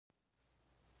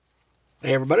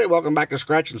Hey everybody, welcome back to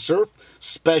Scratch and Surf.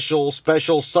 Special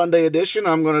Sunday edition.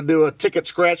 I'm going to do a ticket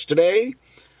scratch today.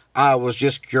 I was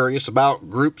just curious about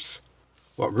groups.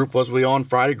 What group was we on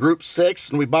Friday? Group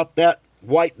 6, and we bought that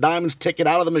White Diamonds ticket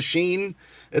out of the machine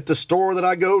at the store that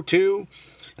I go to.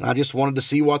 And I just wanted to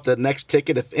see what the next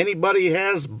ticket, if anybody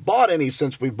has bought any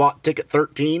since we bought ticket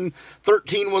 13.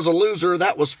 13 was a loser.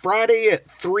 That was Friday at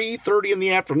 3:30 in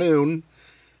the afternoon.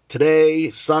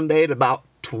 Today, Sunday at about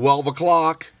 12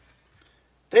 o'clock.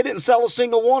 They didn't sell a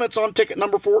single one. It's on ticket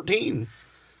number 14.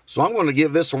 So I'm going to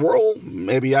give this a whirl.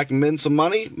 Maybe I can win some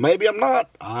money. Maybe I'm not.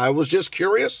 I was just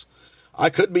curious. I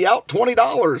could be out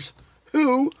 $20.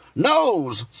 Who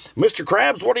knows? Mr.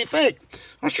 Krabs, what do you think?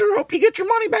 I sure hope you get your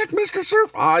money back, Mr.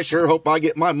 Surf. I sure hope I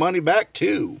get my money back,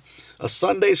 too. A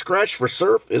Sunday scratch for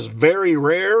Surf is very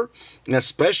rare, and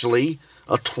especially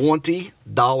a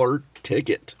 $20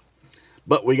 ticket.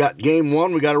 But we got game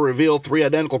 1. We got to reveal 3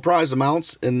 identical prize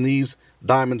amounts in these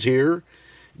diamonds here.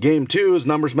 Game 2 is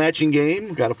numbers matching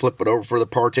game. Got to flip it over for the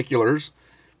particulars.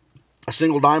 A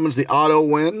single diamond's the auto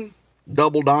win.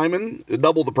 Double diamond,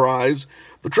 double the prize.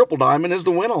 The triple diamond is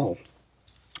the win-all.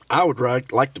 I would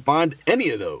like to find any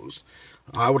of those.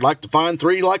 I would like to find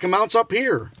 3 like amounts up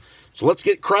here. So let's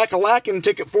get crack-a-lackin'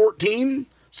 ticket 14,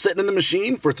 sitting in the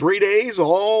machine for 3 days,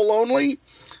 all lonely.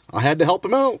 I had to help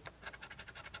him out.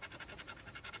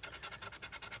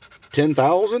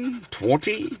 10,000,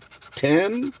 20,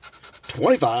 10,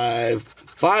 25,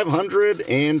 500,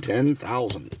 and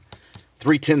 10,000.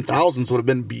 3 10,000s would have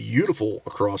been beautiful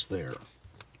across there.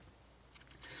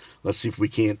 Let's see if we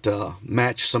can't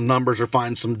match some numbers or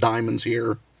find some diamonds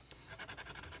here.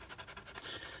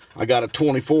 I got a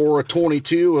 24, a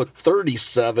 22, a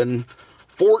 37,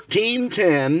 14,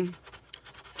 10,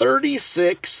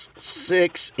 36,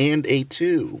 6, and a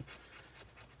 2.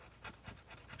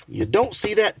 You don't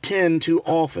see that 10 too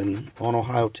often on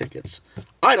Ohio tickets.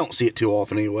 I don't see it too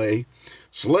often anyway.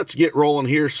 So let's get rolling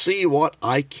here, see what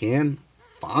I can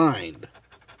find.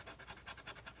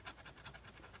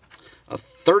 A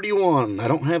 31. I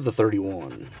don't have the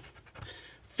 31.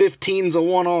 15's a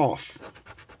one-off.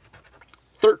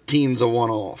 13's a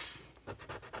one-off.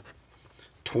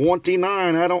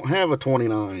 29. I don't have a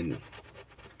 29.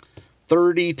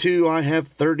 32. I have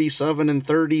 37 and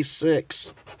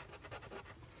 36.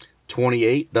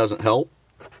 28 doesn't help.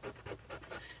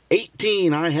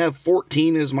 18, I have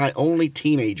 14 as my only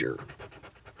teenager.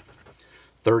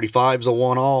 35's a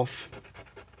one-off.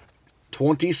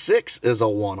 26 is a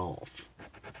one-off.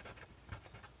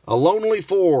 A lonely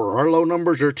 4. Our low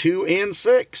numbers are 2 and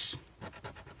 6.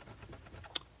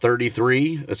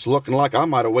 33, it's looking like I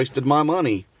might have wasted my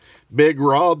money. Big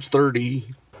Rob's 30.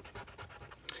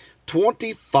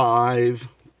 25.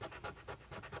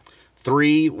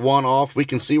 3, one off. We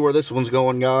can see where this one's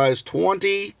going, guys.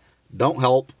 20, don't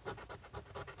help.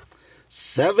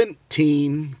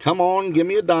 17, come on, give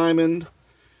me a diamond.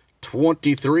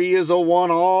 23 is a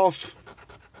one-off.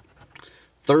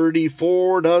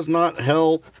 34 does not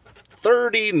help.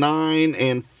 39,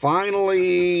 and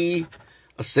finally,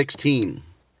 a 16.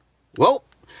 Well,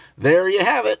 there you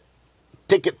have it.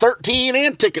 Ticket 13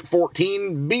 and ticket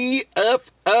 14,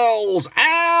 BFLs.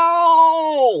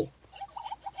 Ow!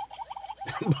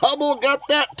 Bubble got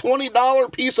that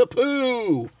 $20 piece of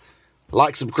poo.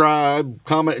 Like, subscribe,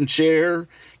 comment, and share.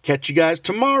 Catch you guys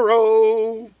tomorrow.